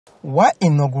While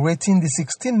inaugurating the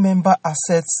 16-member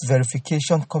Assets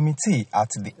Verification Committee at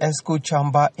the ESCO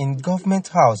Chamber in Government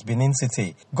House, Benin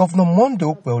City, Governor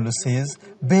Mondo Okpebholo says,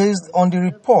 based on the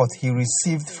report he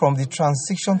received from the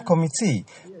Transition Committee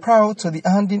prior to the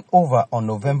handing over on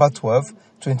November 12,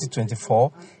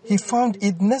 2024, he found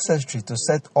it necessary to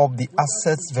set up the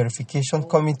Assets Verification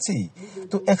Committee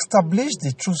to establish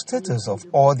the true status of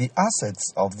all the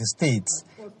assets of the state.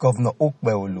 Governor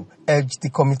Okpebholo urged the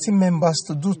committee members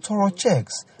to do thorough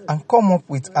checks and come up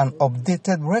with an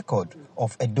updated record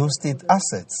of Edo State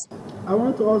assets. I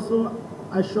want to also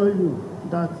assure you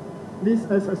that this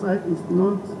exercise is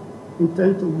not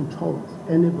intended to withhold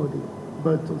anybody,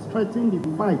 but to strengthen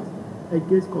the fight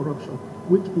against corruption,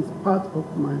 which is part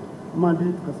of my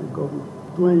mandate as a governor,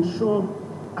 to ensure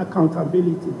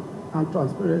accountability and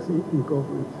transparency in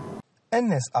government.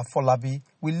 Ernest Afolabi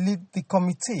will lead the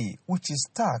committee, which is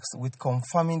tasked with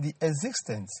confirming the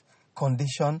existence,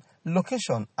 condition,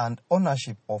 location, and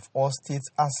ownership of all state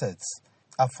assets.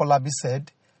 Afolabi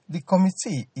said the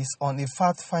committee is on a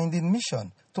fact-finding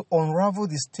mission to unravel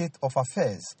the state of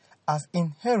affairs as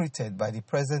inherited by the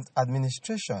present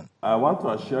administration. I want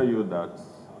to assure you that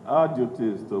our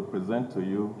duty is to present to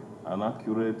you an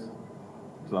accurate,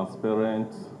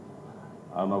 transparent,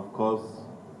 and of course,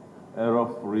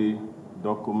 error-free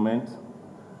document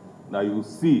that you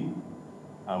see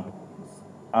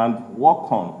and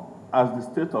work on as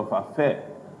the state of affairs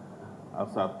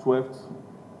as at 12th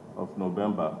of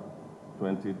November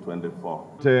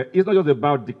 2024. It's not just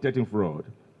about dictating fraud.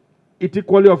 It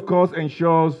equally, of course,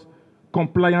 ensures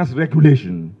compliance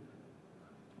regulation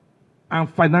and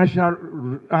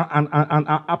financial and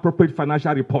appropriate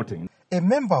financial reporting. A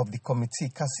member of the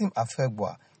committee, Kasim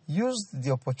Afegwa, used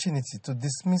the opportunity to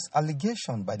dismiss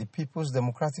allegation by the People's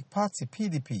Democratic Party,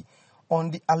 PDP, on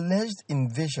the alleged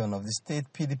invasion of the state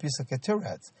PDP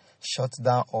secretariat,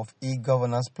 shutdown of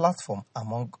e-governance platform,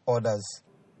 among others.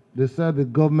 They said the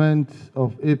government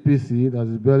of APC, that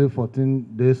is barely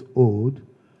 14 days old,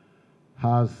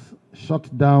 has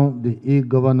shut down the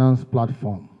e-governance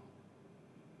platform.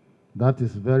 That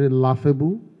is very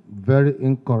laughable, very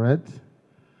incorrect.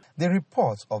 The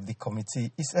report of the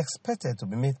committee is expected to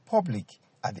be made public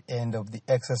at the end of the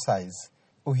exercise.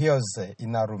 Uhioze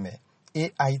Inarume,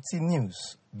 AIT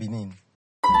News, Benin.